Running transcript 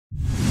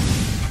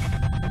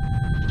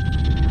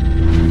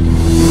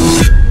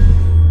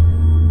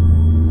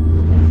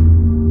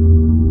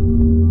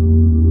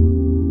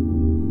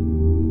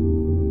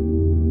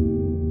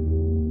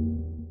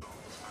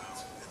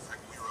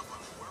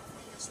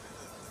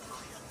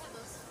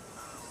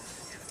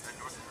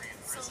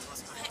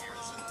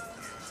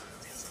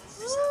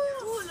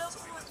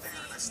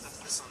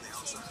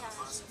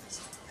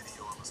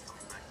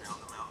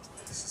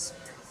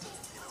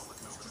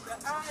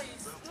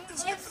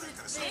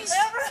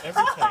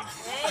everything.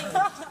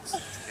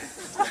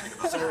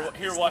 So we're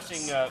here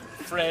watching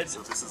Fred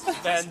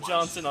Van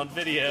Johnson on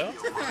video.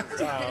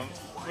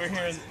 We're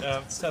here in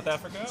South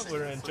Africa.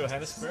 We're in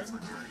Johannesburg.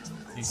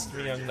 These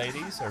three young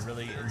ladies are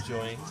really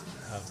enjoying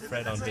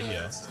Fred on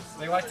video.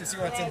 They like to see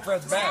what's in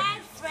Fred's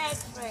bag. Fred.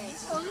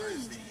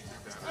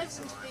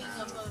 Everything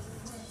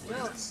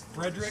about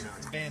Frederick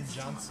Van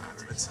Johnson.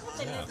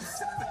 Yeah.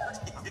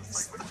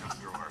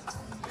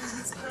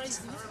 He's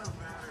crazy.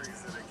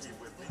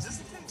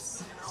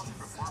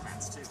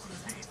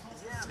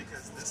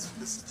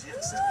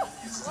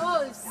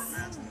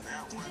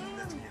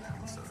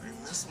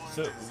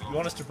 So you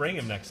want us to bring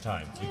him next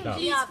time?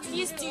 Yeah,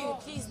 please do.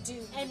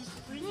 And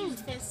bring him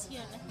first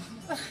here.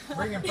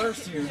 Bring him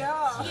first here.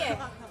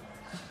 Yeah.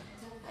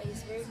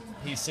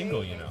 He's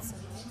single, you know.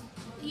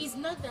 He's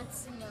not that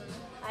single.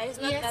 He's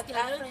not that.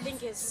 I don't think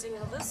he's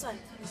single. This one,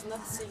 he's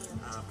not single.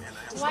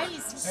 Why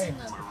is he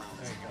single? I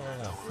don't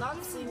know.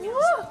 Not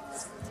single.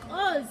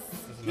 Oh,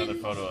 There's another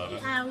photo of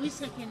it. I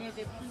wish I can have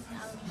a print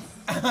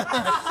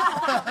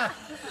out.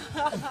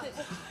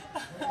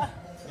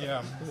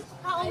 Yeah.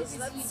 How old He's is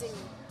not he?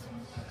 single.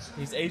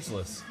 He's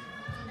ageless.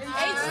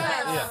 Ageless.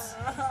 Yes.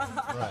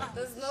 Right.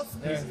 There's no.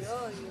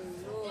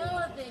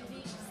 Oh, the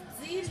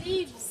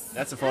lips.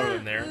 That's a photo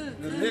in there.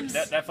 The lips.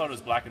 That photo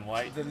is black and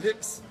white. The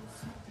lips.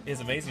 He has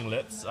amazing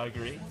lips, I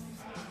agree.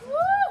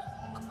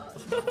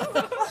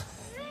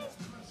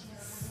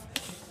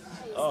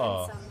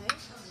 Oh.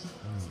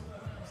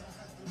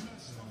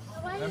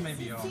 Why That is may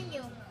be he all.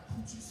 single?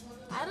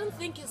 I don't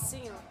think he's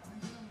single.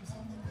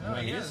 No,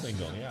 He is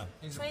single, yeah.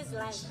 Trey's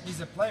lying. He's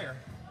a player.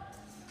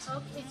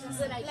 Okay, just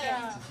like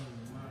that.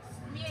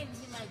 Me and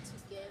him are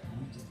together.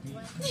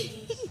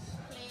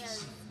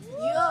 Players.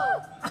 Yo,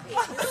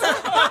 this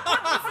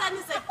son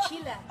is a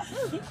killer.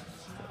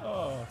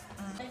 Oh.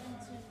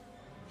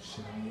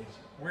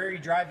 Where are you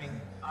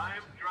driving?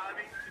 I'm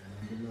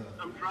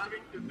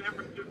driving to San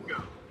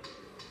Francisco.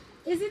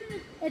 Is it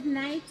at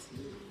night?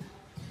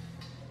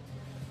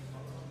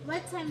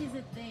 What time is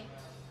it there?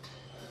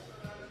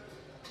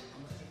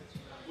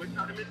 What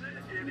time is it?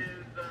 It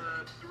is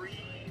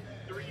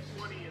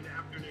 3:20 in the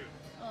afternoon.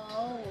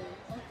 Oh,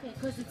 okay,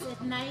 because it's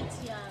at night,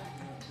 yeah.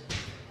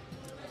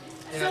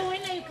 So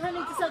when are you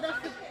coming to South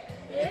Africa?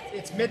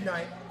 It's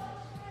midnight.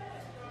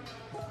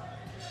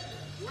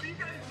 What are you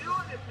guys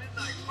doing at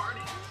midnight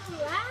party?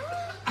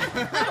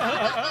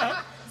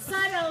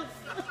 Sort of.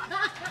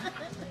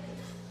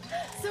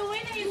 So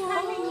when are you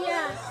coming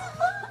here?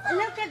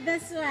 Look at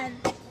this one.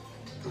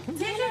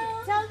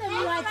 Tell them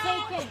you are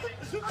taken.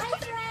 Hi,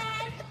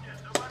 Fred.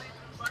 Nobody's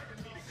invited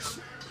me to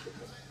come.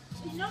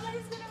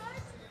 Nobody's gonna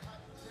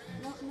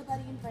what?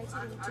 Nobody invited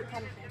him to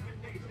come.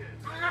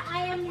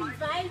 I am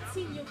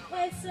inviting you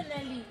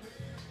personally.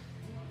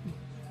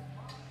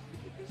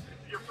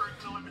 Your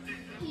personal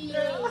invitation? Yes.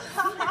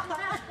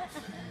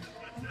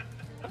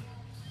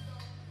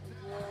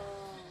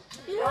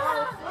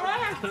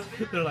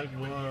 They're like,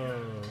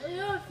 whoa.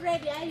 You,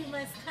 Freddy, you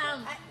must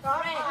come.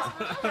 Fred.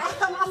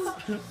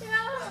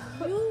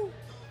 You.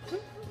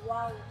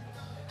 Wow.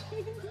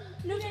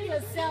 Look at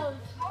yourself.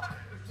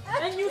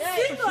 And you're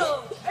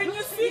single. And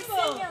you're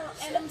single.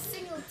 And I'm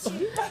single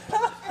too.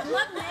 I'm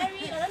not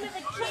married. I don't have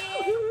a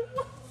kid.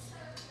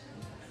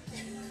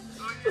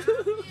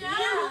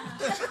 Yeah.